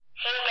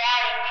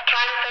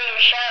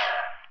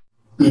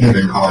show.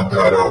 Beginning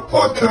ODO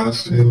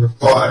podcast in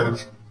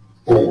 5,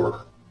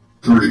 4,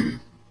 3,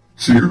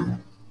 2,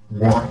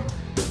 1.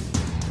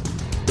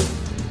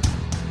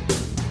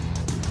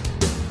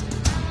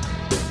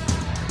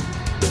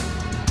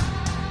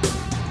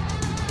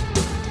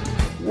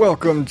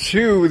 Welcome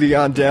to the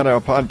ODO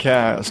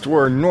podcast,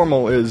 where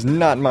normal is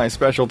not my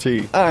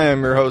specialty. I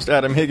am your host,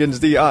 Adam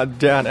Higgins, the Odd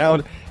Dad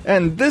Out,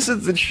 and this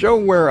is the show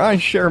where I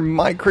share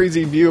my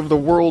crazy view of the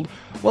world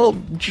while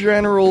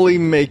generally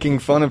making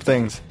fun of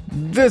things.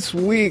 This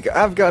week,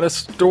 I've got a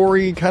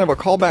story, kind of a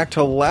callback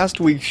to last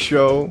week's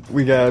show.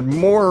 We got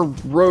more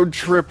road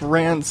trip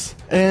rants,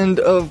 and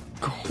of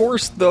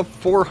course, the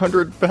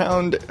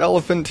 400-pound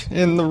elephant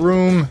in the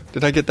room.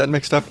 Did I get that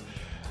mixed up?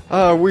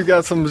 We've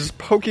got some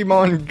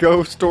Pokemon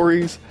Go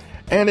stories,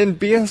 and in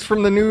BS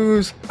from the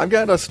news, I've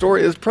got a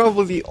story that's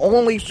probably the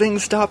only thing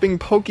stopping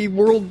Poke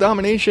World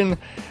domination,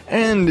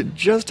 and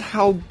just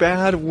how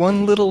bad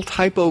one little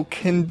typo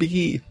can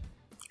be.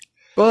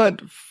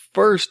 But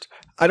first,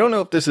 I don't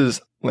know if this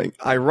is,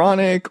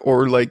 ironic,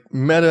 or,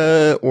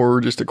 meta,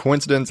 or just a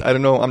coincidence. I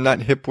don't know, I'm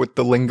not hip with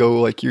the lingo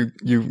like you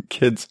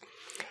kids.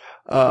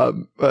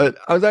 But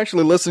I was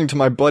actually listening to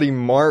my buddy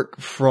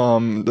Mark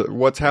from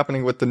What's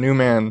Happening with the New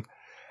Man.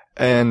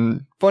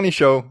 And funny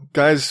show,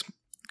 guy's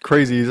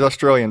crazy, he's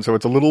Australian, so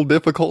it's a little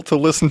difficult to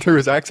listen to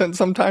his accent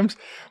sometimes,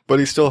 but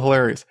he's still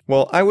hilarious.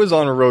 Well, I was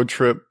on a road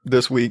trip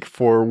this week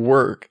for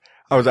work.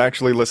 I was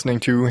actually listening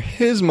to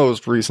his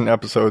most recent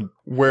episode,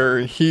 where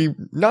he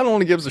not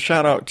only gives a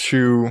shout out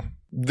to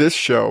this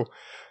show,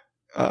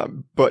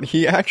 but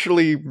he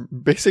actually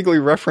basically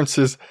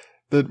references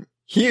that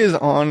he is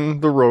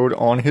on the road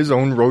on his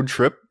own road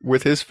trip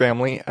with his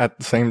family at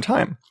the same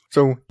time.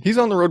 So he's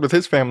on the road with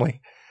his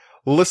family,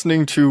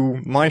 listening to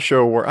my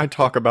show where I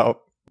talk about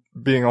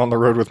being on the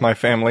road with my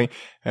family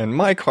and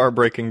my car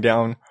breaking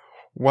down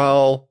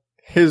while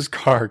his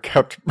car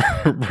kept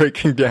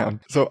breaking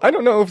down. So I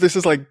don't know if this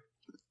is a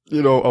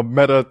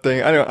meta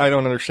thing. I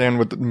don't understand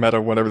what the meta,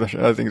 whatever.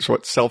 I think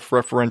it's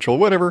self-referential,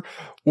 whatever.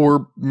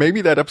 Or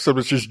maybe that episode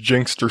was just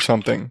jinxed or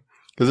something.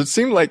 Because it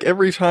seemed like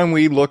every time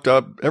we looked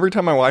up, every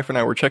time my wife and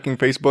I were checking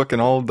Facebook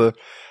and all the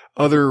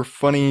other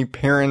funny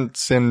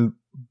parents and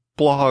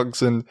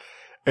blogs and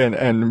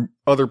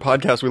other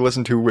podcasts we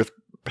listened to with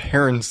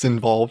parents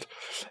involved,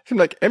 it seemed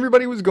like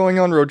everybody was going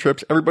on road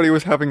trips, everybody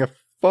was having a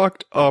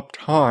fucked up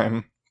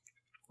time,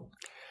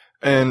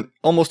 and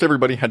almost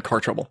everybody had car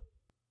trouble.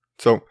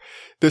 So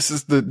this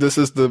is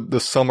the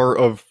summer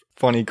of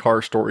funny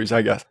car stories,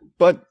 I guess.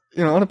 But,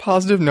 on a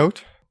positive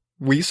note,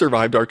 we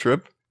survived our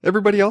trip.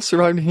 Everybody else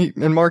survived,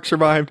 and Mark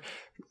survived,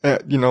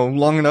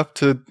 long enough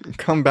to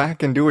come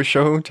back and do a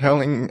show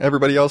telling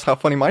everybody else how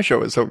funny my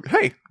show is. So,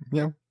 hey,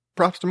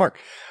 props to Mark.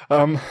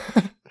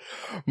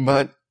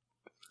 But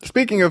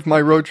speaking of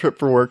my road trip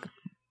for work,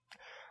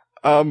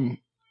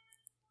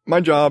 my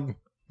job,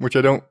 which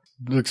I don't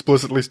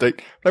explicitly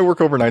state, I work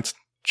overnights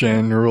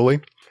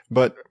generally,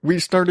 but we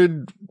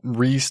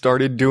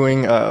restarted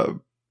doing,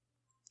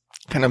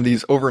 kind of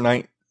these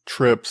overnight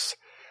trips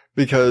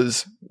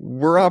because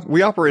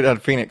we operate out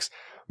of Phoenix,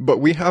 but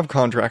we have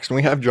contracts and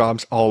we have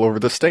jobs all over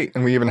the state,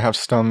 and we even have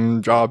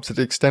some jobs that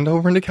extend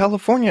over into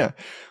California,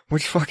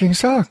 which fucking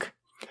suck.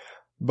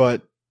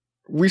 But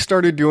we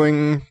restarted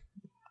doing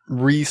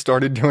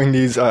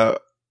these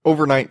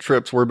overnight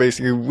trips where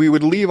basically we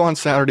would leave on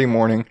Saturday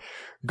morning,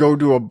 go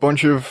do a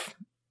bunch of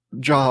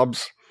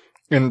jobs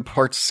in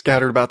parts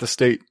scattered about the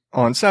state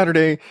on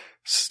Saturday,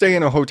 stay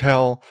in a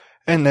hotel,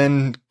 and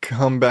then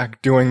come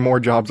back doing more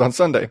jobs on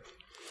Sunday.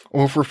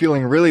 Or if we're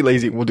feeling really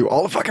lazy, we'll do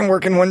all the fucking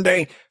work in one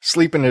day,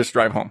 sleep, and just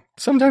drive home.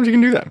 Sometimes you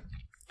can do that.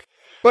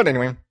 But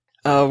anyway,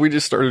 we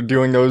just started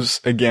doing those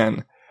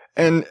again.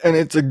 And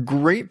it's a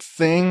great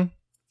thing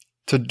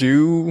to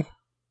do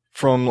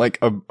from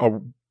a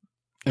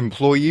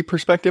employee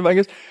perspective, I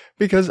guess,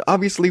 because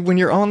obviously when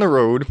you're on the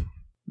road,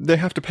 they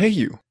have to pay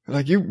you.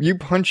 You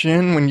punch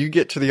in when you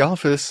get to the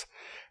office,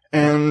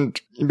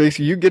 and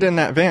basically you get in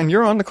that van,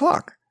 you're on the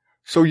clock.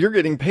 So you're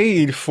getting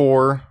paid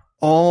for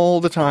all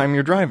the time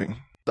you're driving.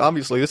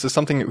 Obviously, this is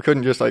something that we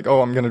couldn't just I'm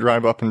going to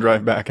drive up and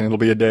drive back and it'll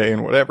be a day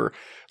and whatever.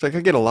 It's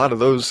I get a lot of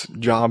those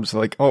jobs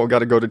I got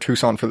to go to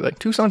Tucson for the day.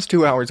 Tucson's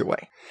 2 hours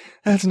away.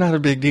 That's not a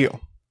big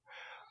deal.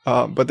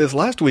 But this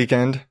last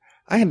weekend,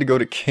 I had to go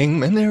to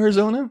Kingman,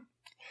 Arizona,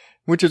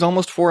 which is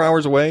almost 4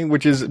 hours away,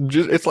 which is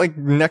it's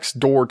next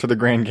door to the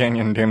Grand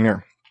Canyon, damn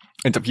near.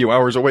 It's a few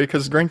hours away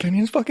because Grand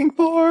Canyon is fucking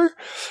far,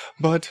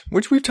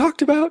 which we've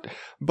talked about.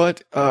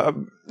 But,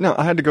 no,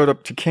 I had to go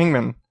up to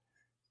Kingman,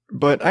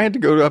 but I had to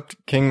go up to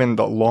Kingman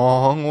the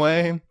long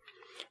way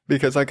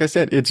because, like I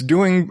said, it's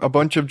doing a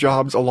bunch of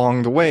jobs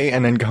along the way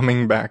and then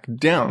coming back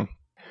down.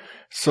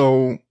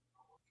 So,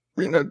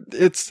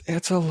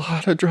 it's a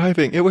lot of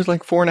driving. It was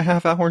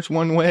 4.5 hours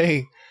one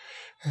way.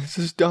 This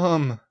is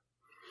dumb.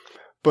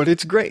 But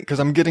it's great because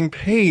I'm getting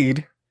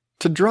paid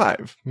to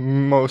drive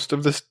most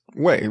of this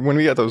way. When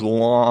we get those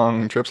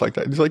long trips like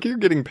that, it's you're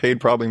getting paid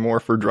probably more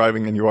for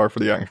driving than you are for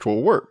the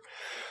actual work.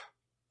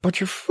 But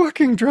you're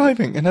fucking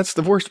driving, and that's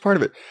the worst part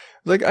of it.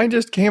 I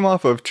just came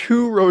off of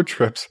 2 road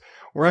trips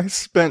where I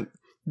spent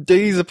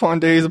days upon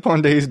days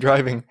upon days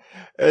driving,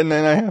 and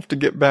then I have to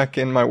get back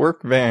in my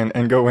work van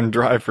and go and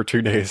drive for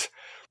 2 days.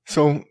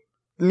 So,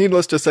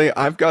 needless to say,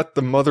 I've got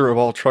the mother of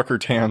all trucker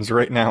tans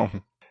right now.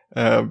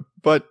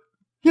 But,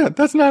 yeah,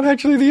 that's not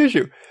actually the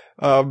issue.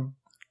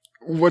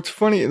 What's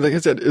funny, like I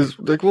said, is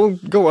like we'll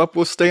go up,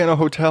 we'll stay in a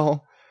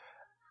hotel,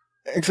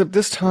 except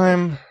this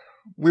time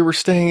we were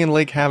staying in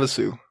Lake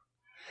Havasu.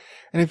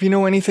 And if you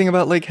know anything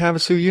about Lake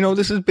Havasu, you know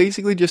this is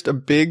basically just a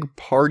big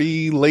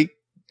party lake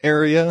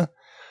area.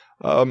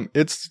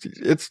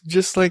 It's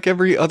just like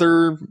every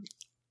other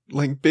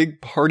like big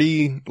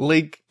party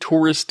lake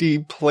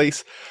touristy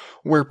place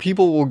where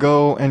people will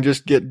go and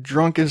just get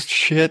drunk as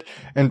shit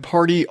and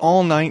party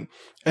all night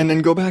and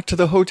then go back to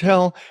the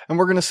hotel, and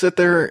we're going to sit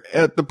there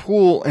at the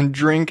pool and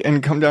drink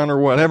and come down or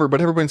whatever, but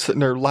everybody's sitting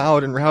there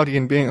loud and rowdy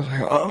and being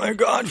like, oh my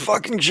God,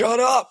 fucking shut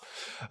up,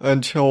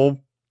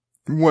 until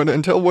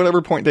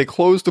whatever point they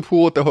close the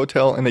pool at the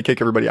hotel and they kick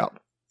everybody out,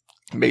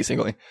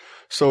 basically.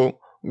 So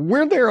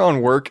we're there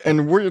on work,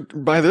 and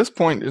by this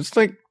point, it's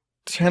like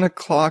 10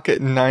 o'clock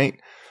at night.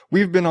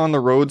 We've been on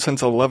the road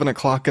since 11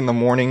 o'clock in the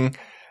morning,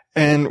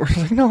 and we're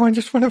like, no, I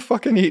just want to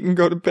fucking eat and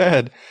go to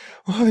bed.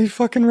 Oh, these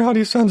fucking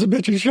rowdy sons of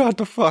bitches, shut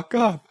the fuck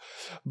up.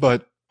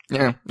 But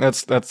yeah,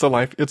 that's the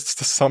life. It's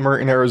the summer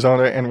in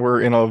Arizona, and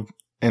we're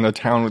in a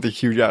town with a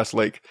huge ass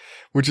lake,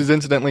 which is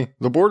incidentally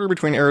the border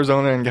between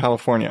Arizona and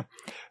California.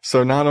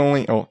 So not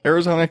only,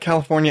 Arizona,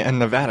 California, and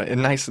Nevada, a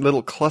nice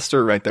little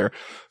cluster right there.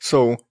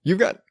 So you've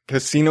got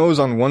casinos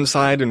on one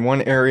side in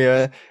one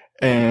area,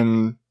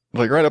 and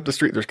like right up the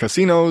street, there's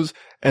casinos,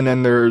 and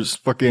then there's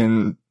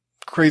fucking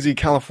crazy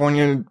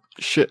California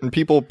shit and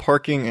people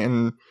parking,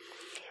 and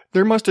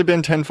there must have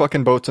been 10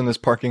 fucking boats in this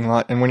parking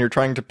lot, and when you're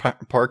trying to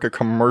park a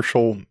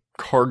commercial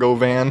cargo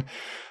van,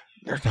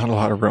 there's not a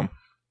lot of room.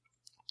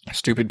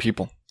 Stupid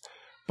people.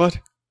 But,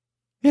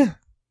 yeah,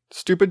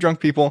 stupid drunk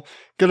people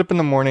get up in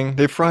the morning,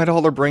 they fried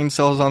all their brain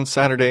cells on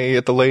Saturday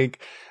at the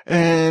lake,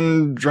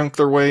 and drunk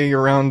their way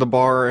around the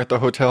bar at the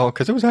hotel,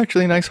 because it was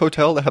actually a nice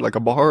hotel that had like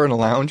a bar and a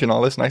lounge and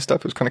all this nice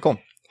stuff. It was kind of cool.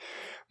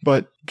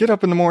 But get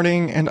up in the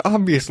morning, and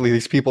obviously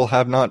these people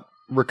have not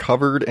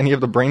recovered any of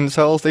the brain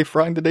cells they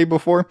fried the day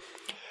before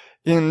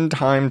in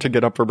time to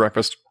get up for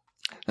breakfast.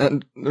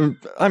 And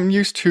I'm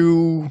used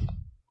to,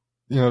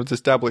 it's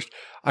established.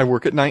 I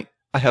work at night.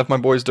 I have my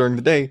boys during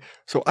the day.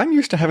 So I'm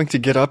used to having to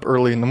get up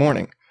early in the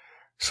morning.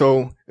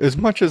 So as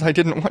much as I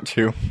didn't want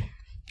to,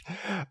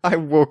 I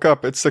woke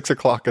up at 6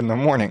 o'clock in the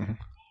morning.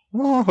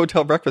 Well,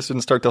 hotel breakfast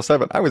didn't start till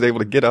 7. I was able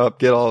to get up,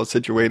 get all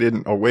situated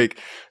and awake.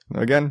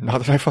 Again, not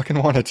that I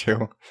fucking wanted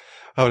to.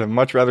 I would have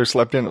much rather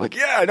slept in. Like,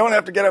 yeah, I don't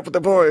have to get up with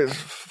the boys.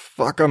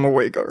 Fuck, I'm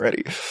awake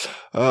already.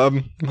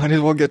 Might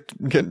as well get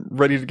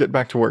ready to get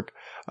back to work.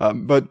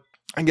 But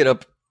I get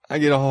up, I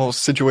get all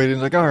situated.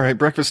 Like, all right,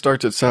 breakfast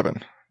starts at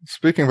 7.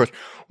 Speaking of which,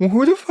 well,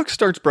 who the fuck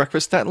starts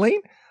breakfast that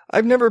late?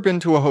 I've never been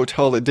to a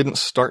hotel that didn't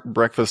start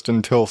breakfast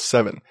until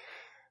 7.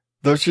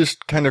 That's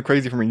just kind of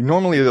crazy for me.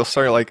 Normally they'll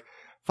start like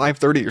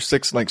 5:30 or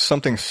 6, like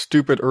something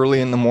stupid early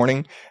in the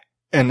morning,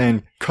 and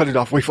then cut it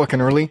off way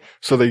fucking early.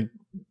 So they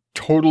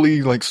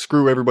totally like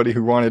screw everybody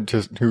who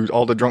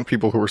all the drunk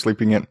people who were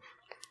sleeping in.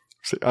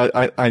 So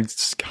I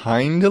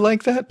kind of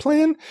like that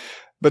plan,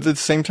 but at the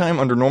same time,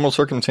 under normal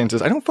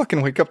circumstances, I don't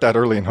fucking wake up that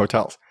early in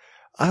hotels.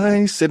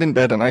 I sit in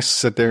bed and I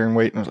sit there and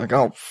wait, and I was like,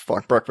 oh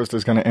fuck, breakfast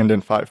is going to end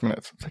in 5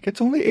 minutes. It's like,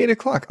 it's only 8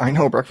 o'clock. I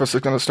know breakfast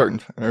is going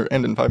to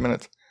end in 5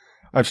 minutes.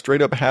 I've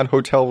straight up had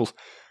hotels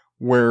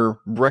where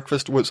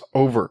breakfast was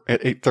over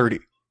at 8:30.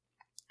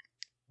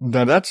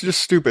 Now that's just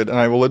stupid, and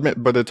I will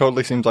admit, but it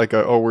totally seems like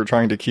we're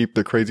trying to keep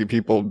the crazy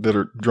people that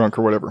are drunk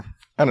or whatever.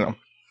 I don't know.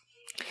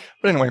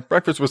 But anyway,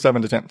 breakfast was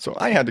 7 to 10, so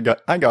I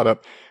got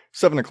up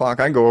 7 o'clock.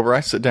 I go over,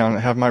 I sit down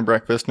and have my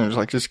breakfast, and there's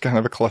like just kind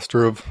of a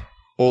cluster of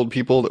old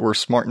people that were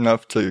smart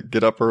enough to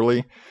get up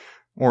early,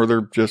 or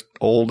they're just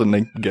old and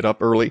they get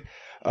up early.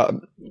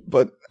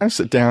 But I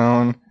sit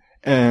down,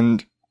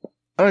 and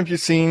I don't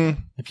know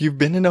if you've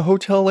been in a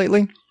hotel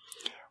lately,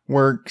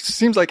 where it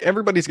seems like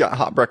everybody's got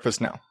hot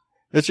breakfast now.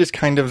 It's just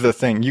kind of the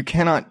thing. You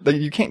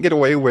can't get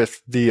away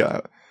with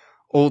the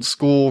old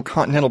school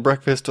continental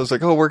breakfast. I was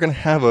like, we're going to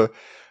have a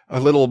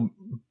little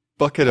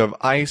bucket of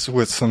ice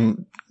with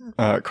some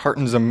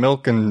cartons of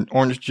milk and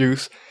orange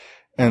juice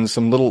and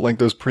some little, like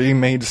those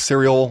pre-made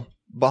cereal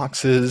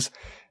boxes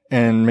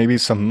and maybe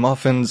some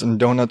muffins and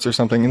donuts or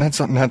something. And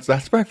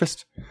that's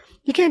breakfast.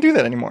 You can't do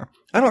that anymore.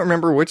 I don't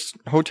remember which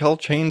hotel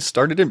chain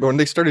started it, but when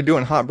they started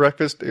doing hot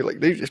breakfast,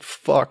 they just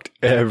fucked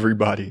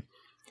everybody.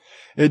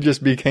 It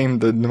just became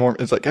the norm.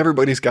 It's like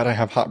everybody's got to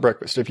have hot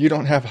breakfast. If you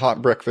don't have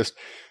hot breakfast,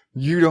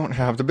 you don't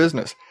have the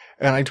business.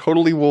 And I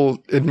totally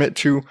will admit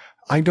to,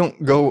 we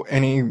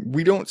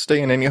don't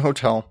stay in any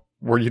hotel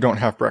where you don't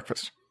have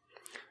breakfast.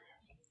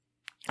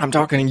 I'm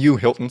talking to you,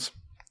 Hiltons.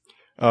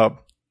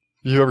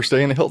 You ever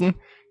stay in a Hilton?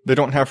 They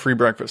don't have free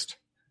breakfast.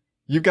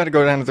 You've got to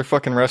go down to their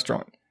fucking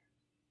restaurant.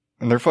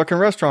 And their fucking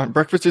restaurant,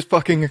 breakfast is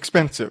fucking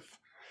expensive.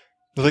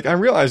 They're like, I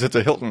realize it's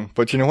a Hilton,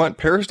 but you know what?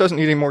 Paris doesn't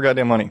need any more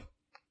goddamn money.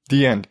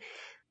 The end.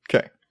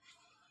 Okay.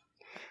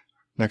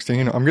 Next thing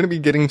you know, I'm going to be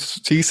getting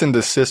cease and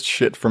desist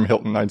shit from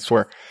Hilton, I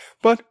swear.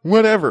 But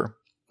whatever.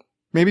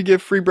 Maybe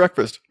give free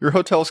breakfast. Your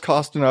hotel's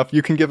cost enough.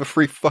 You can give a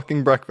free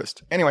fucking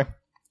breakfast. Anyway.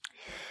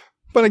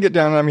 But I get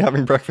down and I'm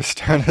having breakfast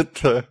down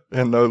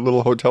in the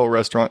little hotel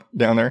restaurant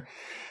down there.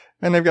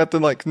 And they've got the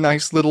like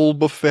nice little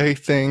buffet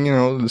thing,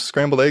 the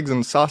scrambled eggs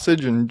and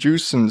sausage and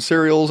juice and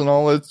cereals and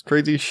all that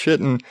crazy shit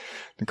and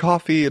the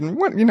coffee and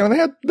what, they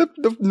had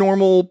the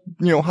normal,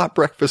 hot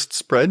breakfast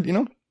spread,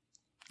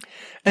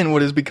 And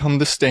what has become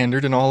the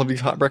standard in all of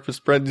these hot breakfast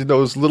spreads,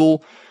 those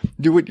little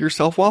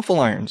do-it-yourself waffle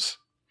irons.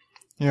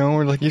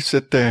 Where like you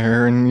sit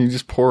there and you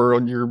just pour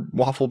your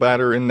waffle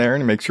batter in there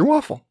and it makes your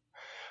waffle.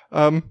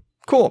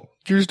 Cool.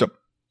 Used them.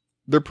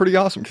 They're pretty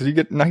awesome because you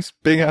get nice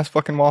big ass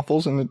fucking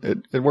waffles and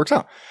it works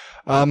out.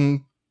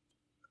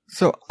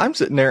 So I'm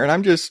sitting there and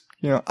I'm just,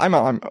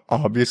 I'm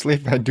obviously,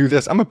 if I do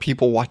this, I'm a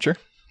people watcher.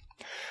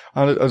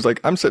 I was like,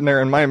 I'm sitting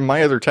there and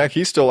my other tech,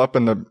 he's still up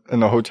in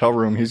the hotel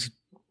room. He's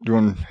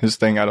doing his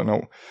thing. I don't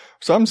know.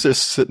 So I'm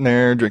just sitting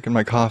there drinking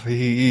my coffee,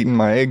 eating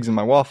my eggs and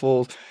my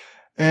waffles.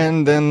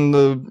 And then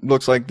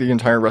looks like the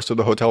entire rest of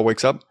the hotel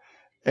wakes up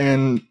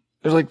and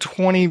there's like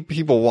 20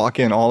 people walk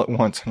in all at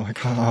once. I'm like,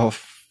 oh,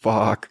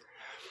 fuck.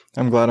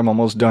 I'm glad I'm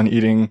almost done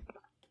eating.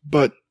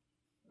 But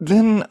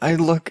then I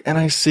look and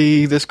I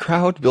see this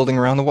crowd building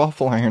around the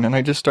waffle iron and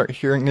I just start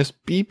hearing this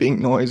beeping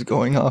noise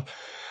going off.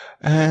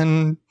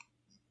 And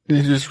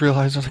you just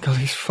realize, I was like, oh,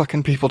 these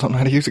fucking people don't know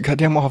how to use a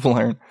goddamn waffle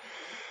iron.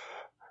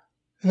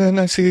 And then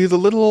I see the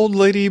little old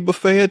lady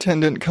buffet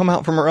attendant come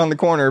out from around the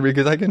corner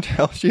because I can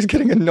tell she's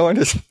getting annoyed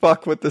as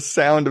fuck with the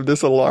sound of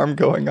this alarm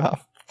going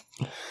off.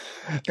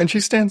 And she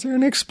stands there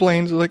and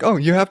explains, like, oh,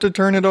 you have to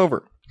turn it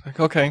over.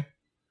 Like, okay.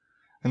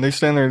 And they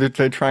stand there,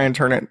 they try and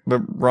turn it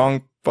the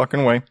wrong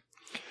fucking way.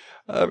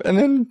 And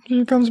then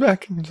she comes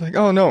back and it's like,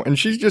 oh no. And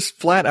she's just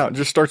flat out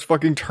just starts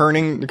fucking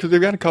turning because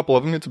they've got a couple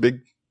of them. It's a big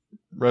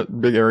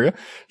area.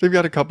 They've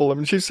got a couple of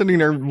them. She's sitting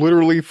there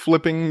literally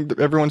flipping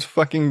everyone's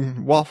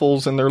fucking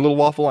waffles in their little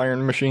waffle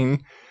iron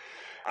machine.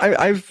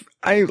 I've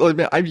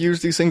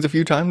used these things a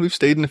few times. We've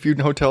stayed in a few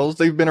hotels.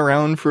 They've been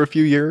around for a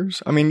few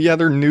years. I mean, yeah,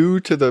 they're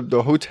new to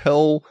the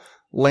hotel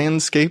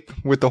landscape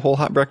with the whole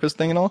hot breakfast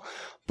thing and all.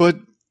 But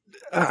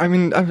I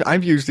mean,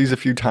 I've used these a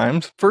few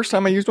times. First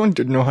time I used one,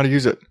 didn't know how to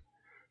use it.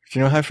 Do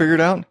you know how I figured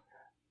it out?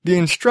 The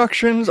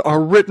instructions are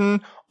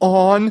written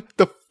on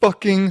the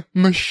fucking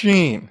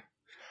machine.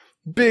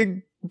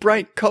 Big,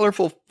 bright,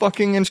 colorful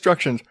fucking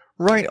instructions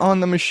right on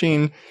the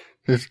machine.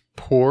 Just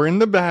pour in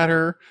the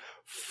batter,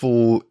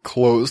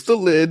 close the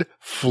lid,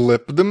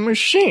 flip the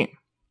machine.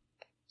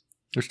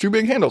 There's two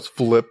big handles.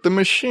 Flip the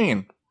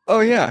machine. Oh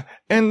yeah,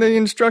 and the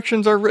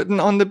instructions are written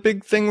on the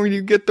big thing where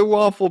you get the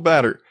waffle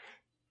batter.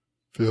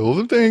 Fill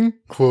the thing,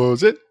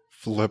 close it,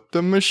 flip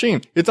the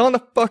machine. It's on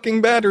the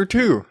fucking batter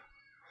too.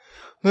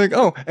 Like,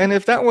 oh, and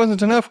if that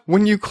wasn't enough,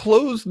 when you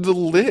close the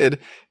lid,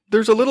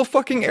 there's a little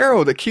fucking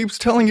arrow that keeps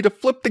telling you to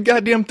flip the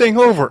goddamn thing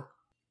over.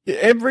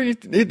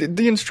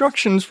 The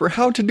instructions for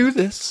how to do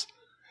this.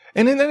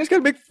 And then it's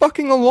got a big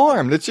fucking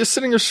alarm that's just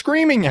sitting there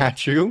screaming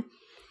at you,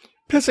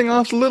 pissing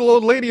off the little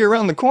old lady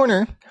around the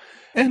corner,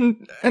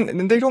 and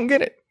they don't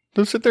get it.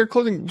 They'll sit there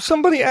closing.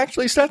 Somebody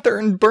actually sat there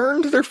and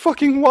burned their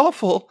fucking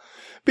waffle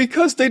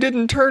because they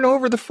didn't turn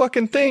over the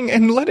fucking thing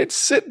and let it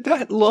sit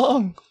that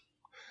long.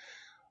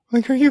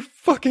 Like, are you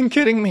fucking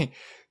kidding me?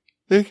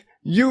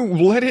 You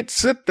let it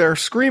sit there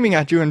screaming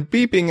at you and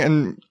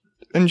beeping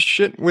and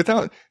shit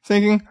without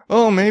thinking,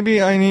 oh, maybe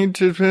I need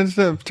to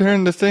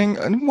turn the thing.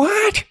 And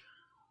what?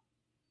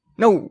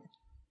 No.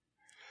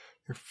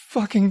 You're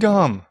fucking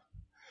dumb.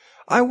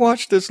 I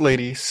watched this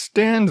lady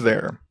stand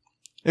there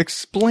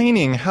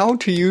explaining how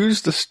to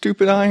use the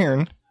stupid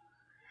iron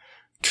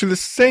to the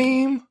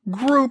same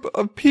group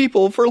of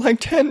people for like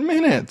 10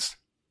 minutes.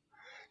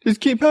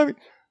 Just keep having,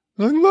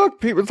 like,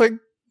 look, people, it's like,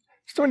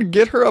 somebody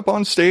get her up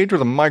on stage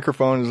with a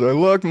microphone and say,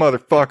 look,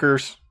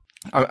 motherfuckers.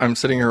 I'm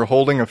sitting here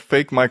holding a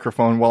fake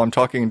microphone while I'm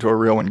talking to a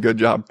real one. Good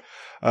job.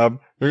 Hey,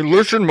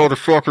 listen,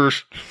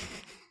 motherfuckers.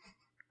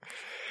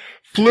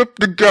 Flip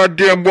the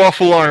goddamn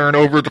waffle iron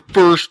over the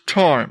first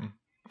time.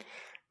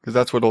 Because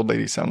that's what old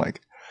ladies sound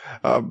like.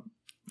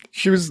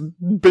 She was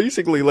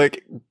basically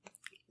like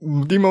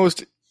the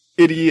most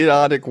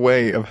idiotic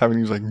way of having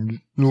these, like,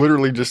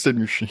 literally just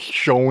sitting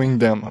showing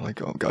them. I'm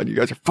like, oh god, you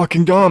guys are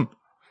fucking dumb.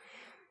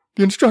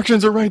 The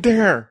instructions are right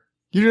there.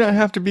 You do not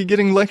have to be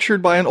getting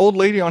lectured by an old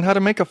lady on how to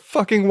make a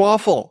fucking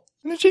waffle.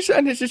 And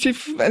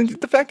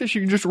the fact that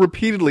she just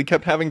repeatedly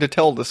kept having to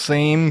tell the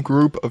same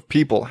group of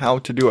people how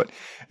to do it.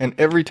 And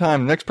every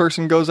time the next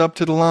person goes up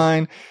to the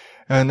line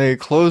and they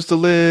close the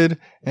lid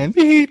and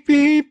beep,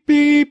 beep,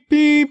 beep,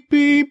 beep,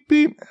 beep,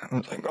 beep. I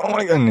was like, oh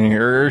my god, and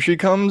here she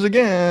comes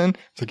again.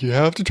 It's like, you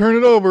have to turn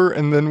it over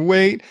and then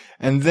wait.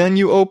 And then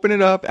you open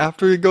it up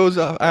after it goes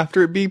up,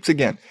 after it beeps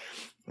again.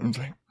 I was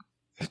like,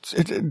 it's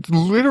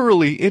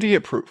literally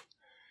idiot proof.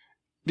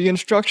 The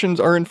instructions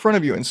are in front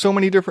of you in so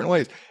many different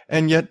ways.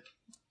 And yet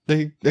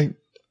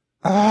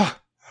I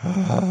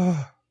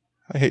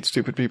hate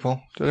stupid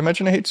people. Did I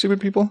mention I hate stupid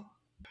people?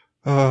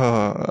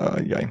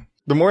 Yeah.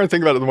 the more I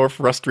think about it, the more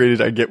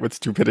frustrated I get with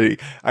stupidity.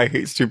 I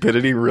hate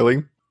stupidity,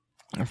 really.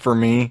 For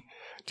me,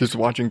 just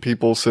watching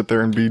people sit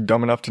there and be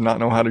dumb enough to not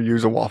know how to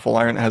use a waffle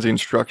iron that has the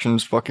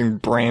instructions fucking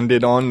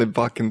branded on the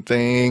fucking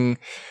thing,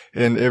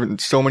 and in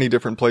so many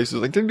different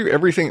places. Like, they do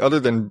everything other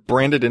than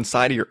branded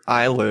inside of your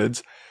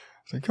eyelids.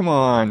 It's like, come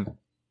on.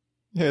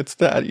 Yeah, it's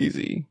that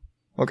easy.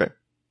 Okay.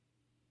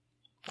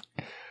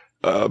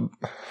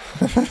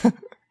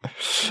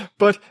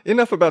 But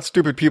enough about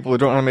stupid people who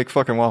don't know how to make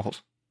fucking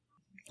waffles.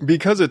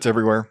 Because it's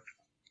everywhere,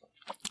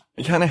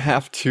 you kind of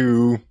have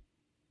to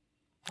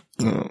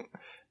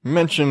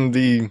mention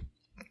the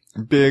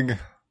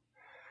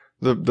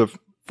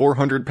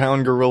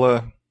 400-pound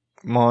gorilla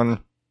mon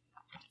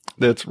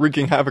that's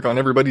wreaking havoc on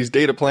everybody's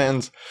data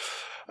plans.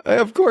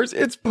 Of course,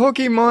 it's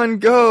Pokemon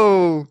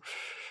Go!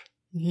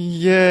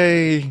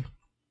 Yay!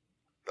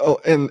 Oh,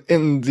 and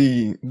in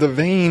the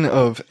vein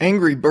of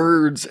Angry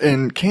Birds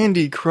and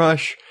Candy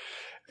Crush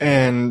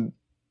and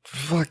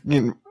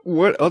fucking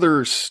what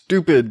other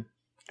stupid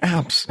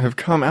apps have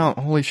come out?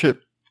 Holy shit.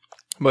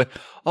 But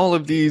all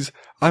of these,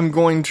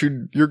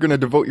 you're gonna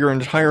devote your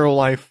entire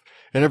life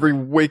and every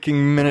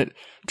waking minute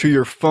to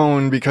your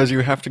phone because you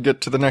have to get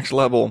to the next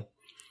level.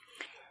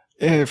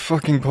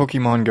 Fucking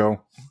Pokemon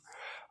Go.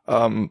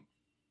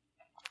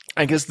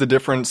 I guess the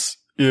difference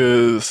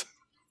is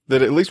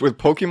that at least with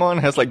Pokemon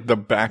has like the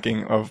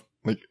backing of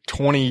like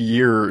 20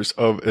 years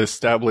of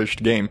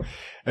established game.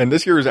 And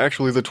this year is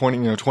actually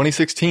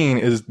 2016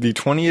 is the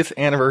 20th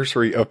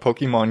anniversary of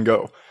Pokemon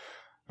Go.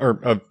 Or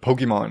of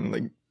Pokemon.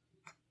 Like,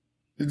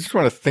 I just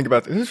want to think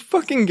about this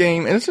fucking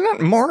game, and it's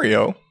not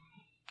Mario.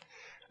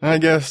 And I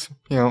guess,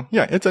 yeah,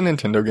 it's a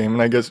Nintendo game,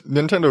 and I guess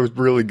Nintendo is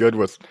really good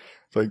with,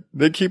 like,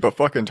 they keep a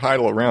fucking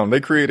title around.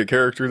 They create a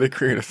character, they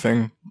create a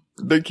thing,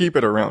 they keep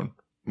it around.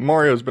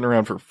 Mario's been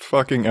around for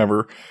fucking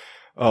ever.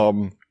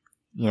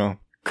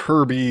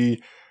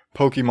 Kirby,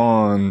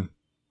 Pokemon,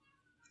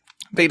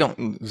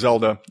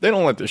 Zelda, they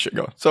don't let this shit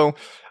go. So,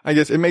 I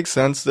guess it makes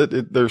sense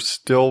that they're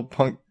still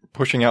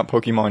pushing out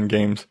Pokemon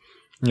games,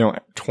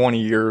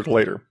 20 years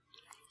later.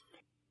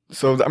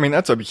 So, I mean,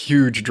 that's a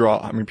huge draw.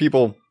 I mean,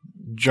 people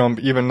jump,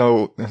 even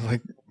though,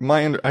 like,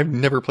 I've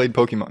never played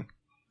Pokemon.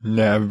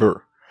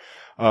 Never.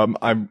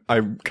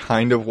 I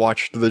kind of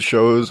watched the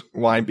shows.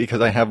 Why?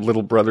 Because I have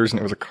little brothers and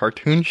it was a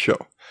cartoon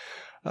show.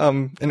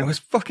 And it was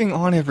fucking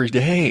on every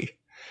day.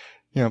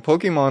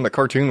 Pokemon, the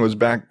cartoon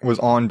was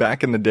on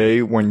back in the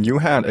day when you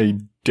had a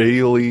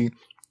daily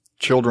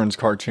children's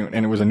cartoon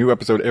and it was a new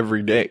episode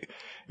every day.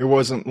 It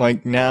wasn't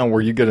like now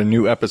where you get a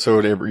new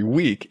episode every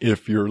week,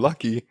 if you're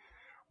lucky,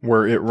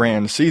 where it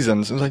ran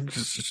seasons. It's like,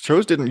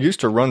 shows didn't used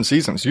to run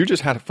seasons. You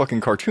just had a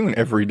fucking cartoon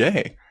every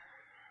day.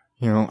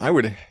 I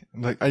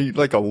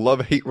like a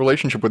love-hate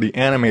relationship with the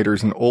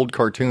animators in old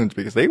cartoons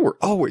because they were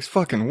always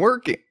fucking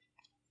working.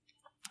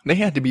 They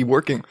had to be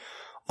working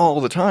all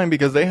the time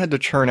because they had to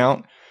churn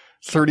out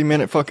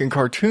 30-minute fucking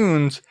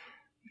cartoons,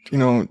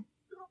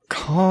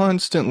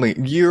 constantly,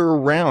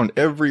 year-round,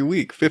 every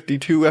week,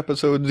 52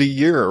 episodes a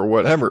year or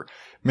whatever.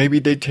 Maybe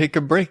they'd take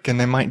a break and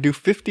they might do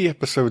 50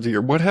 episodes a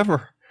year,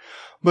 whatever.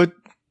 But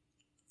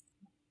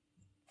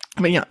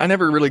yeah, I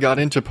never really got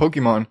into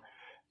Pokemon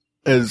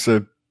as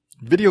a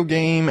video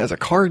game, as a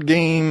card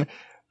game.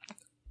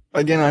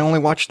 Again, I only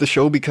watched the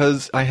show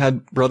because I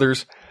had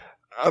brothers.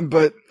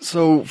 But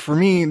so for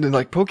me,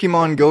 like,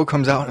 Pokemon Go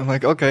comes out and I'm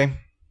like, okay,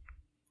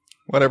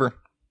 whatever.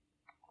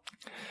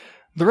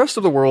 The rest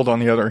of the world, on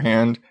the other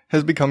hand,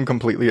 has become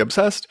completely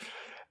obsessed.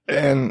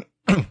 And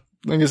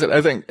like I said,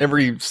 I think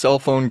every cell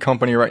phone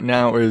company right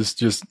now is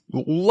just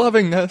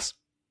loving this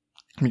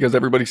because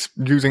everybody's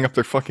using up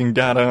their fucking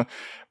data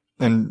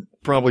and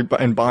probably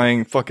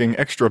buying fucking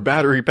extra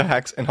battery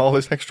packs and all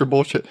this extra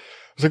bullshit.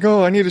 It's like,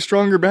 oh, I need a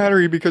stronger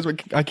battery because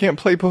I can't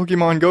play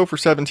Pokemon Go for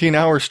 17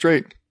 hours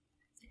straight.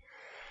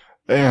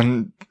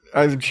 And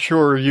I'm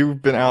sure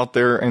you've been out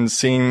there and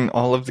seen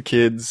all of the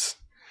kids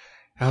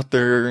out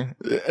there.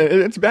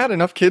 It's bad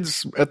enough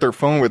kids at their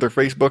phone with their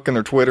Facebook and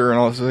their Twitter and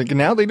all this. Like,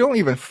 now they don't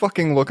even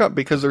fucking look up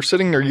because they're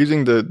sitting there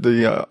using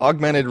the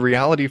augmented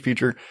reality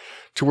feature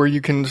to where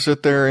you can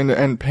sit there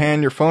and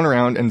pan your phone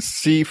around and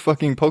see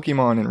fucking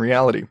Pokemon in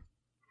reality.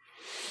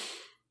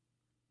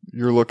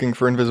 You're looking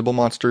for invisible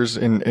monsters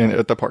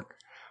at the park.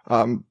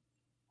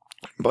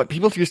 But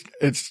people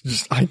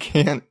I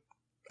can't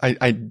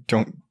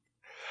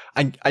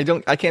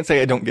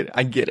say I don't get it.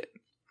 I get it.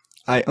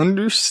 I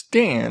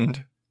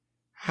understand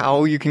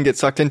how you can get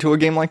sucked into a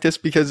game like this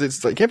because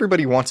it's like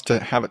everybody wants to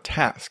have a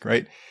task,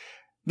 right?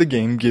 The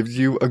game gives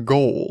you a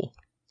goal.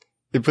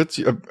 It puts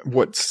you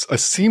what's a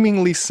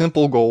seemingly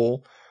simple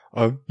goal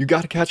of you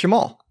got to catch them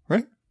all,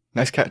 right?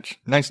 Nice catch.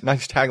 Nice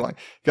tagline.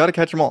 You got to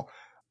catch them all.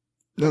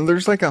 Now,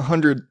 there's like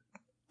 100.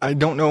 I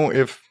don't know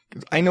if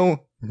I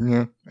know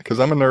because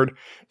I'm a nerd.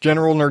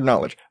 General nerd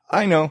knowledge.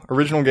 I know,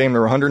 original game,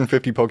 there were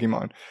 150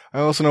 Pokemon. I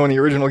also know in the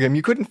original game,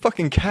 you couldn't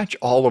fucking catch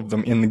all of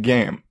them in the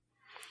game.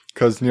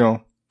 Cause,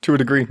 to a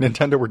degree,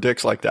 Nintendo were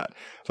dicks like that.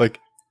 Like,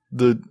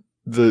 the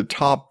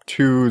top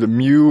two, the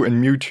Mew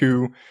and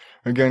Mewtwo,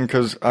 again,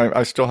 cause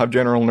I still have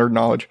general nerd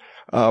knowledge,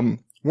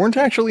 weren't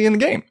actually in the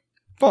game.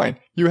 Fine.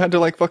 You had to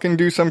like fucking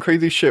do some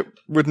crazy shit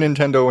with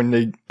Nintendo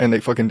and they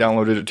fucking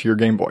downloaded it to your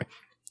Game Boy.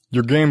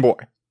 Your Game Boy.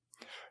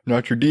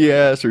 Not your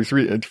DS or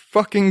 3. It's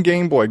fucking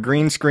Game Boy.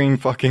 Green screen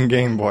fucking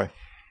Game Boy.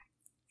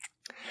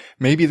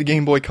 Maybe the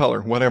Game Boy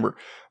Color, whatever.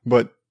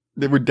 But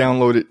they would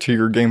download it to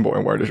your Game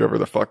Boy, whatever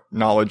the fuck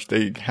knowledge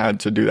they had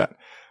to do that.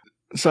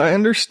 So I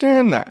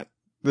understand that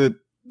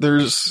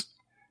there's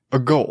a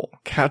goal.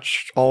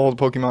 Catch all the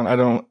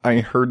Pokemon.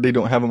 I heard they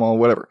don't have them all,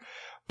 whatever.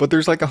 But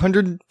there's like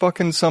 100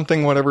 fucking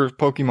something whatever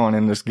Pokemon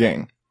in this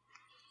game.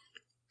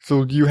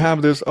 So you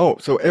have this,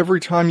 so every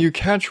time you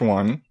catch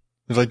one,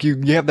 it's like you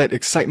have that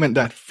excitement,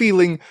 that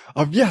feeling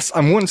of, yes,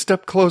 I'm one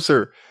step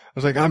closer. I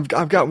was like,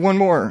 I've got one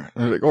more.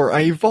 Or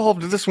I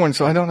evolved this one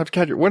so I don't have to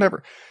catch it,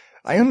 whatever.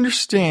 I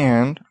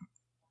understand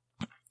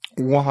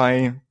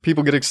why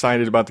people get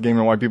excited about the game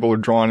and why people are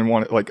drawn and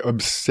want to like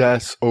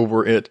obsess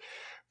over it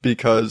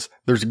because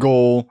there's a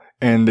goal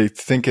and they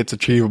think it's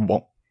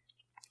achievable.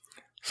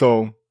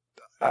 So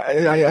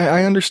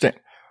I understand,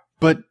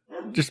 but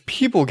just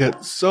people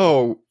get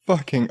so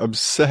fucking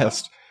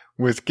obsessed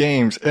with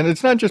games, and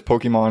it's not just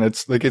Pokemon.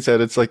 It's like I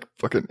said, it's like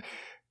fucking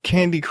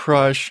Candy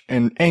Crush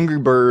and Angry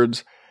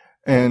Birds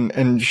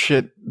and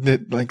shit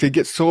that like they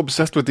get so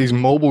obsessed with these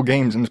mobile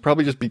games, and it's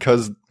probably just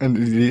because and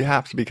the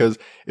apps because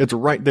it's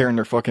right there in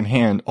their fucking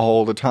hand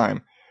all the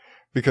time.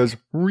 Because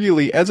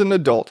really, as an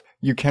adult,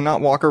 you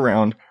cannot walk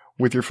around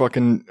with your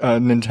fucking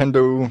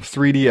Nintendo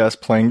 3DS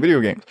playing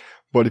video games.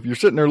 But if you're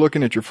sitting there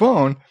looking at your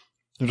phone,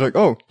 it's like,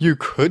 you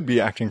could be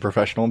acting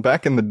professional.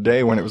 Back in the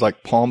day when it was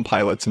like Palm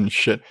Pilots and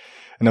shit,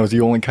 and that was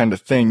the only kind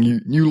of thing,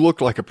 you looked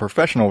like a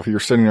professional if you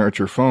were sitting there at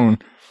your phone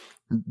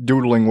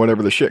doodling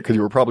whatever the shit, because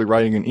you were probably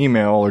writing an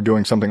email or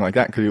doing something like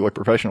that because you look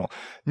professional.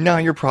 Now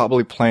you're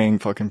probably playing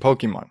fucking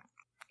Pokemon.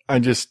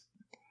 It's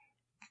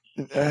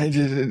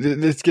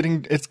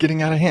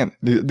getting out of hand.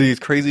 These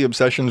crazy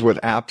obsessions with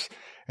apps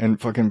and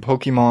fucking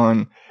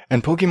Pokemon,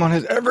 and Pokemon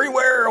is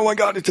everywhere. Oh my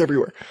god, it's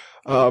everywhere.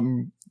 I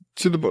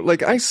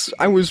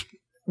was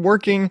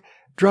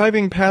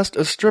driving past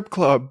a strip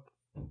club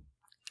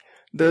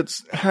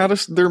that's had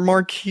their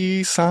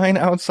marquee sign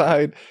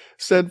outside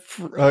said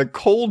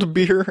cold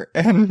beer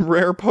and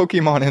rare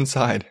Pokemon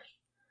inside.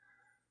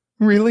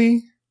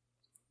 Really?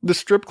 The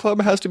strip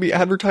club has to be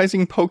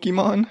advertising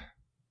Pokemon?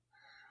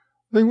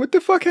 Like, what the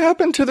fuck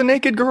happened to the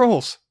naked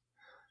girls?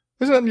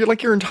 Isn't that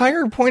like your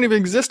entire point of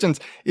existence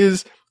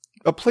is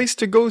a place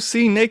to go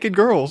see naked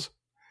girls?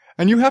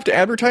 And you have to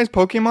advertise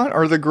Pokemon?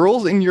 Are the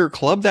girls in your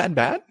club that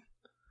bad?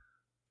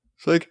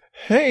 It's like,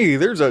 hey,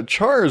 there's a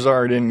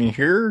Charizard in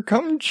here.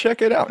 Come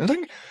check it out.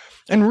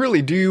 And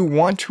really, do you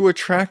want to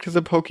attract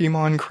the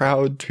Pokemon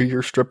crowd to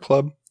your strip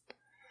club?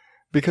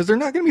 Because they're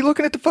not going to be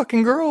looking at the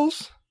fucking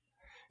girls.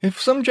 If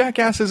some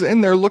jackass is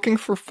in there looking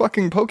for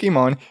fucking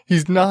Pokemon,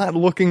 he's not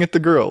looking at the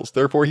girls.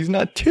 Therefore, he's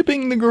not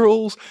tipping the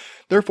girls.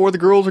 Therefore, the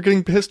girls are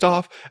getting pissed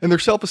off and their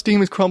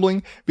self-esteem is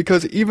crumbling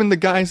because even the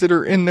guys that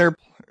are in there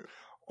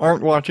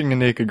aren't watching the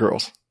naked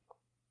girls.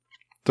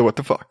 So what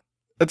the fuck?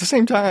 At the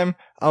same time,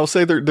 I'll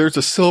say there's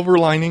a silver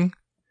lining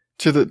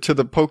to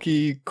the Poke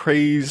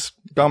craze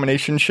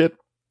domination shit.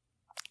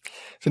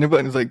 So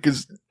nobody's like,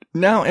 cause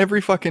now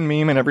every fucking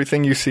meme and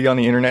everything you see on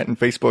the internet and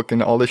Facebook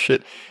and all this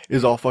shit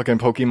is all fucking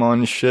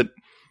Pokemon shit.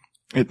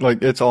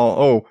 It's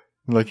all,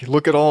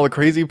 look at all the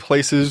crazy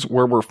places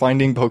where we're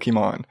finding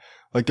Pokemon.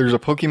 Like there's a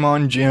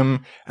Pokemon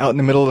gym out in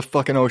the middle of the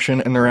fucking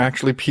ocean and there are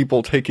actually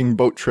people taking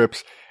boat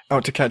trips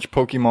out to catch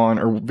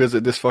Pokemon or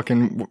visit this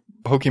fucking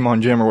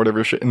Pokemon gym or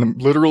whatever shit,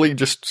 and literally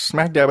just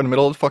smack dab in the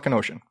middle of the fucking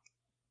ocean.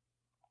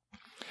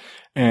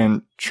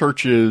 And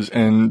churches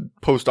and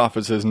post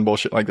offices and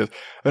bullshit like this.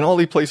 And all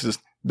these places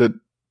that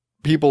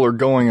people are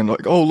going and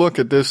like, oh, look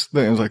at this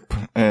thing. It's like,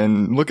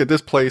 and look at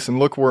this place and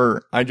look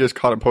where I just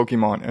caught a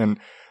Pokemon. And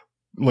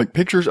like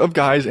pictures of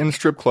guys in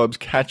strip clubs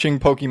catching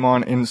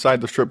Pokemon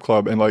inside the strip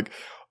club. And like,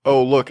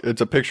 oh, look,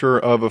 it's a picture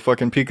of a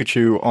fucking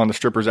Pikachu on the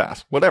stripper's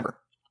ass. Whatever.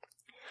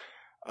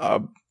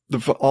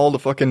 All the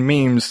fucking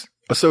memes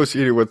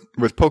associated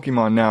with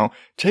Pokemon now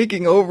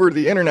taking over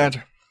the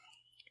internet.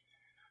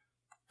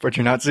 But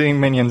you're not seeing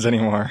minions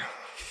anymore.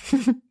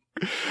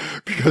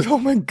 Because, oh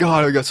my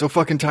god, I got so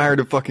fucking tired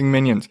of fucking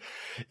minions.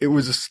 It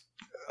was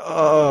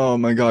oh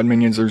my god,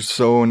 minions are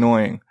so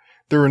annoying.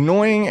 They're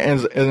annoying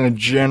in a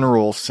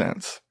general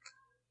sense.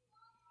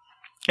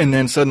 And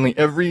then suddenly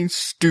every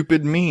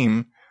stupid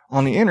meme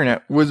on the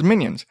internet was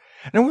minions.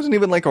 And it wasn't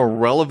even like a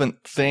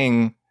relevant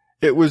thing.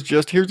 It was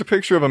just, here's a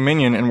picture of a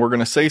minion and we're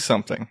gonna say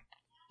something.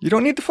 You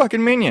don't need the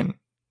fucking minion.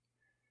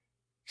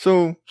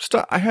 So,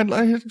 stop. I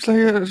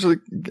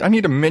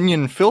need a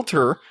minion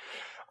filter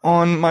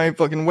on my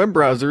fucking web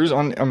browsers,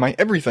 on my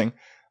everything.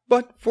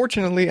 But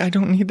fortunately, I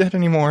don't need that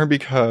anymore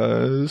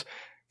because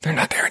they're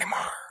not there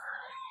anymore.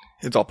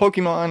 It's all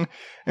Pokemon,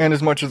 and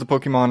as much as the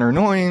Pokemon are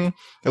annoying,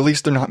 at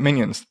least they're not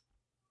minions.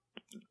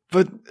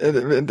 But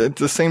at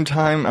the same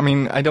time, I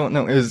mean, I don't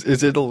know, is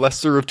it a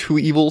lesser of two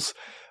evils?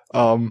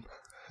 I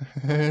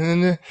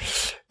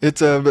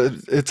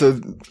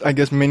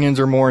guess minions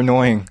are more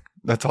annoying.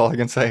 That's all I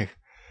can say.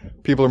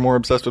 people are more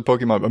obsessed with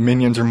Pokemon, but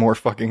minions are more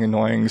fucking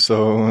annoying.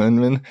 So,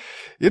 and then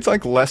it's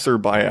like lesser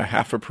by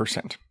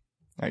 0.5%,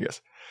 I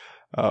guess.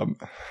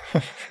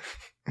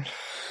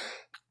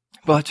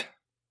 But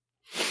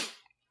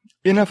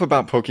enough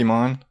about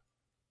Pokemon.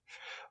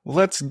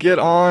 Let's get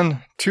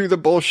on to the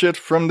bullshit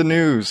from the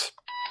news.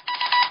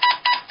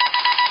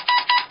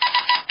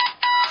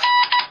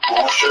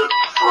 Bullshit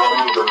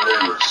from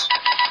the news.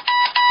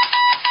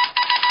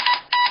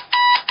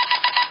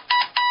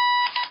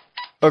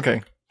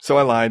 Okay, so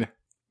I lied.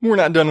 We're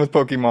not done with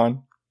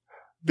Pokemon.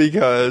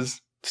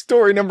 Because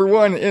story number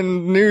 1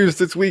 in news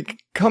this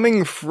week,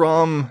 coming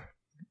from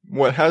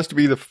what has to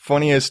be the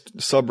funniest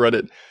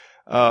subreddit,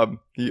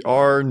 the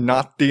R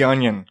Not the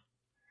Onion,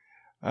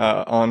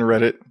 on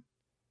Reddit.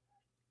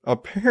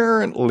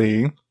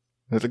 Apparently,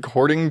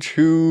 according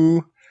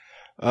to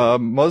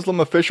Muslim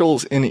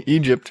officials in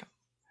Egypt,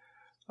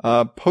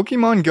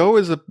 Pokemon Go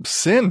is a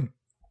sin.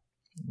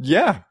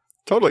 Yeah,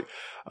 totally.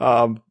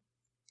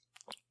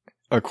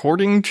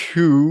 According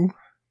to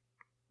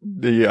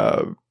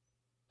the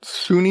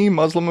Sunni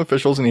Muslim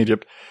officials in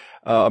Egypt,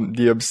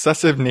 the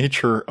obsessive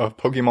nature of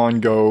Pokemon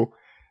Go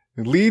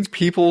leads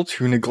people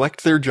to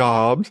neglect their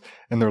jobs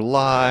and their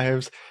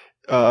lives,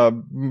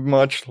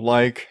 much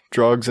like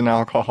drugs and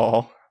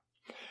alcohol.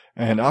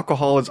 And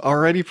alcohol is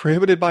already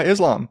prohibited by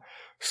Islam.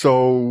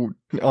 So,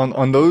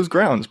 on those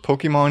grounds,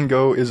 Pokemon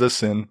Go is a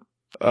sin.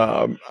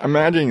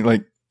 Imagine,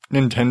 like,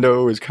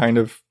 Nintendo is kind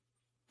of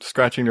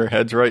scratching their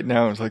heads right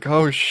now. It's like,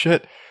 oh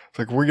shit. It's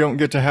like, we don't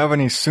get to have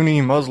any Sunni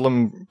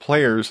Muslim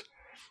players.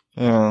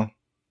 You know,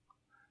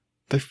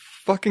 they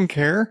fucking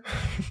care.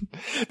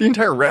 The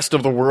entire rest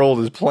of the world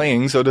is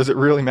playing, so does it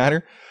really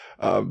matter?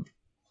 I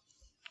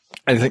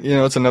think,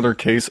 it's another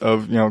case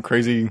of,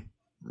 crazy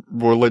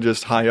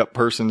religious high up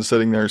person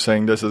sitting there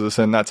saying this is a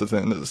sin, that's a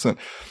sin, this is a sin.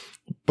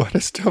 But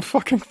it's still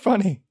fucking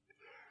funny.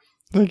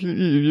 Like,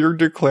 you're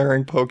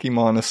declaring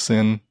Pokemon a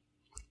sin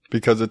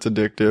because it's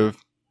addictive.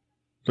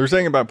 They're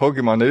saying about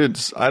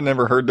Pokemon, I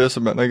never heard this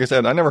about, like I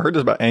said, I never heard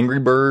this about Angry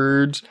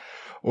Birds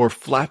or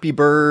Flappy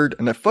Bird.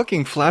 And that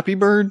fucking Flappy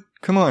Bird,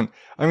 come on.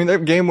 I mean,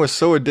 that game was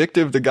so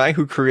addictive, the guy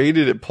who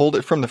created it pulled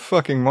it from the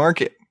fucking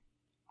market.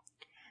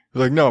 He's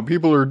like, no,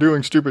 people are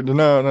doing stupid.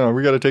 No,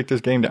 we gotta take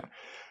this game down.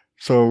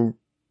 So,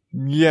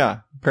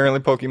 yeah, apparently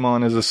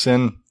Pokemon is a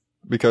sin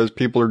because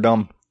people are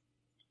dumb.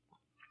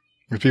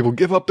 Because people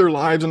give up their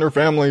lives and their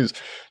families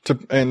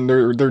and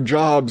their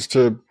jobs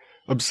to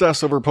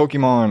obsess over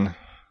Pokemon.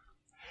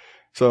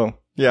 So,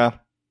 yeah,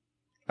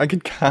 I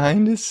could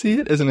kind of see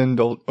it as an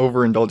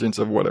overindulgence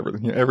of whatever,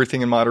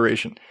 everything in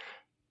moderation.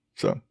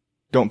 So,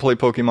 don't play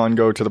Pokemon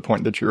Go to the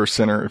point that you're a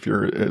sinner if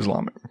you're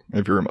Islamic,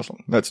 if you're a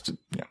Muslim. That's just,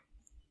 yeah.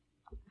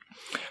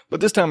 But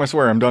this time, I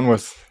swear, I'm done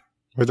with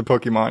the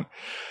Pokemon.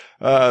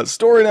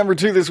 Story number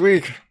 2 this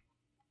week.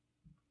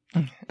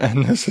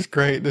 And this is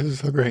great. This is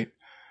so great.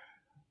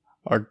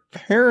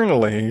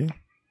 Apparently,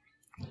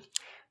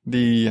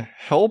 the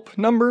help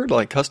number,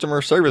 like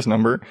customer service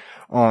number,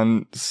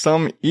 on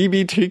some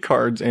EBT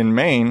cards in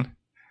Maine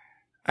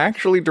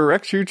actually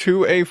directs you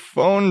to a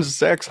phone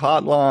sex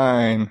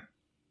hotline.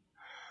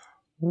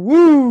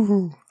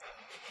 Woo!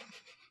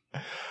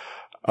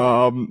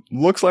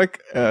 Looks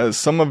like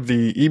some of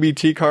the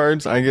EBT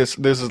cards, I guess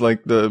this is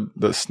like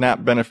the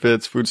SNAP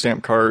benefits, food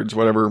stamp cards,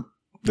 whatever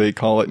they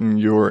call it in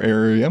your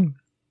area,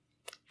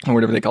 or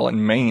whatever they call it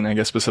in Maine, I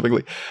guess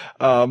specifically.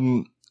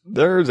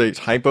 There's a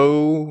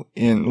typo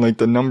in like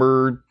the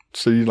number,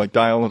 so you like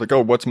dial like,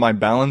 oh, what's my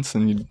balance?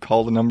 And you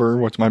call the number,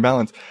 what's my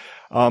balance?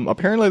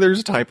 Apparently there's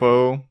a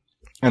typo,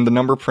 and the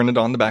number printed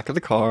on the back of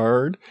the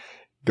card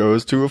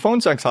goes to a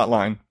phone sex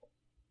hotline.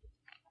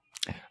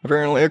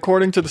 Apparently,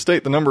 according to the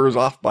state, the number is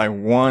off by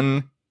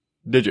 1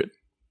 digit.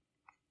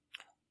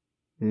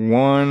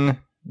 1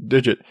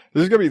 digit.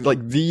 This is gonna be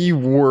like the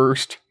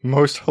worst,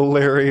 most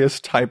hilarious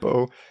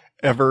typo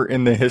ever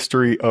in the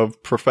history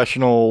of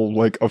professional,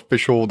 like,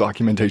 official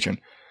documentation.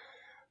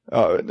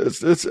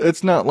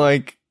 It's not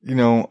like,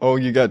 oh,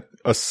 you got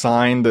a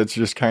sign that's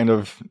just kind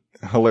of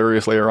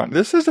hilarious later on.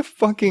 This is a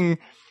fucking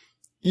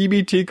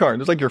EBT card.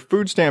 It's like your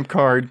food stamp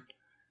card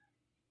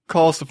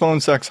calls the phone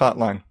sex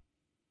hotline.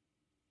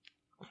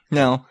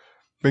 Now,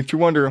 makes you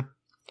wonder,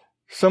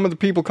 some of the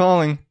people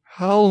calling,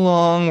 how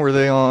long were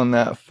they on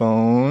that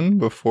phone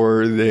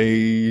before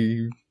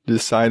they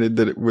decided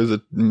that it was they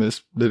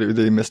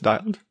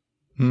misdialed?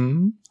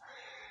 Do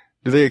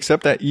they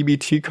accept that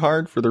EBT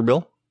card for their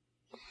bill?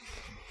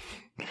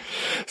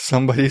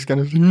 Somebody's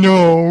gonna say,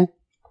 no,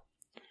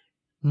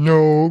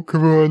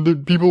 come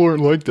on, people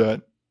aren't like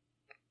that.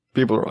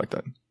 People are like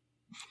that.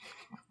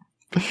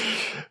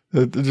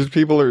 Just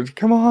people are,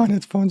 come on,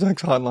 it's phone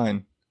sex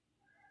hotline.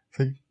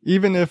 Like,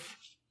 even if,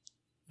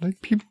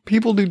 like,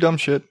 people do dumb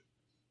shit.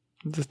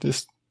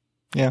 Just,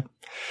 yeah.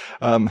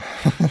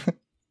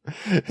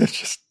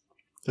 It's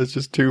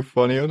just too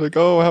funny. I was like,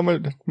 oh, how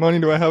much money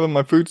do I have on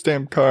my food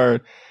stamp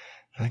card?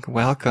 Like,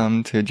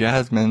 welcome to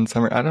Jasmine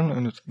Summer. I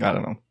don't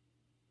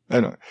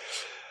know.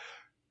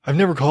 I've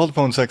never called a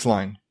phone sex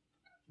line.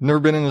 Never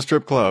been in a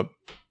strip club.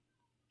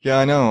 Yeah,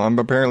 I know. I'm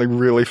apparently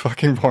really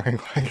fucking boring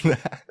like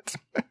that.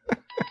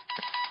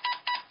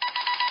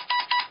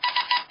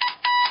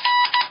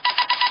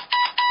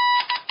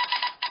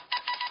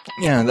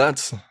 Yeah,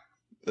 that's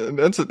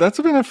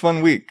been a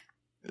fun week,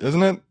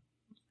 isn't it?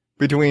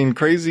 Between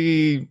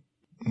crazy,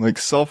 like,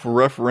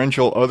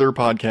 self-referential other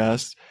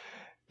podcasts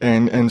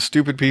and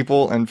stupid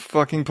people and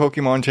fucking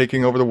Pokemon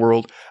taking over the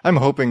world. I'm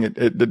hoping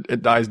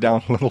it dies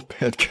down a little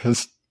bit,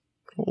 because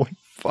holy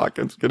fuck,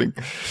 it's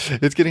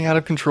getting out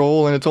of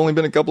control, and it's only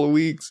been a couple of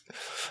weeks.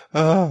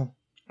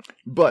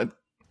 But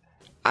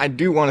I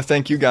do want to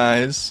thank you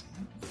guys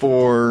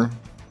for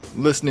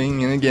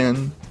listening, and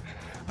again,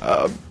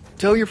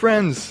 tell your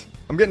friends.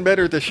 I'm getting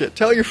better at this shit.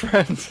 Tell your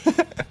friends.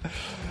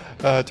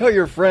 Tell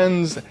your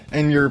friends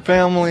and your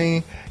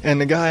family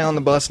and the guy on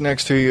the bus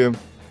next to you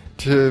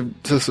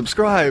to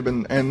subscribe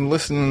and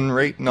listen and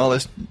rate and all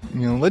this.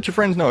 You know, let your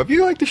friends know. If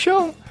you like the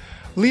show,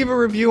 leave a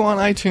review on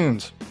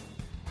iTunes.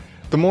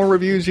 The more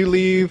reviews you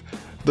leave,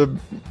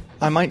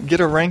 I might get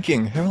a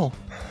ranking. Hell.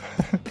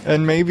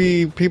 And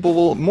maybe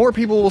more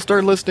people will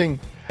start listening.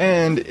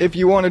 And if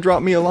you want to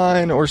drop me a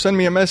line or send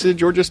me a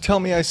message or just tell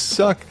me I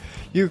suck,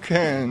 you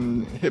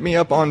can hit me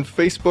up on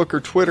Facebook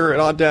or Twitter at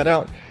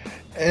OddDadOut.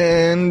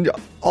 And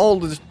all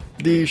the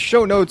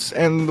show notes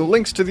and the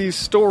links to these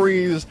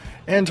stories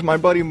and to my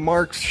buddy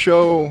Mark's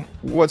show,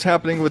 What's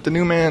Happening with the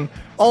New Man,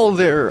 all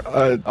there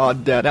at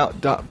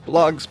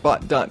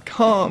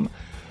odddadout.blogspot.com.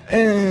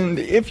 And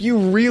if you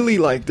really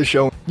like the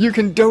show, you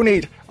can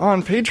donate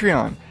on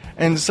Patreon.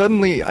 And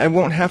suddenly I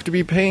won't have to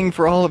be paying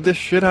for all of this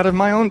shit out of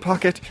my own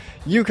pocket.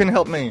 You can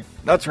help me.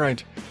 That's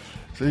right.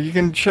 So you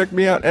can check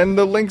me out. And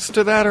the links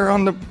to that are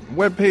on the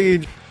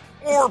webpage.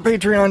 Or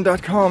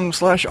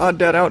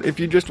patreon.com/odddadout if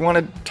you just want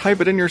to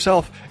type it in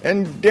yourself.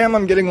 And damn,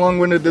 I'm getting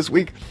long-winded this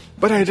week,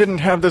 but I didn't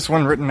have this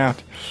one written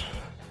out.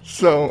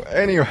 So,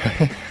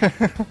 anyway.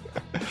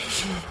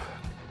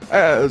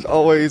 As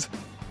always,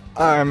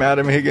 I'm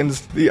Adam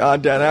Higgins, the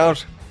Odd Dad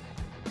Out.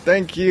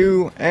 Thank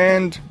you,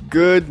 and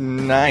good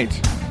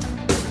night.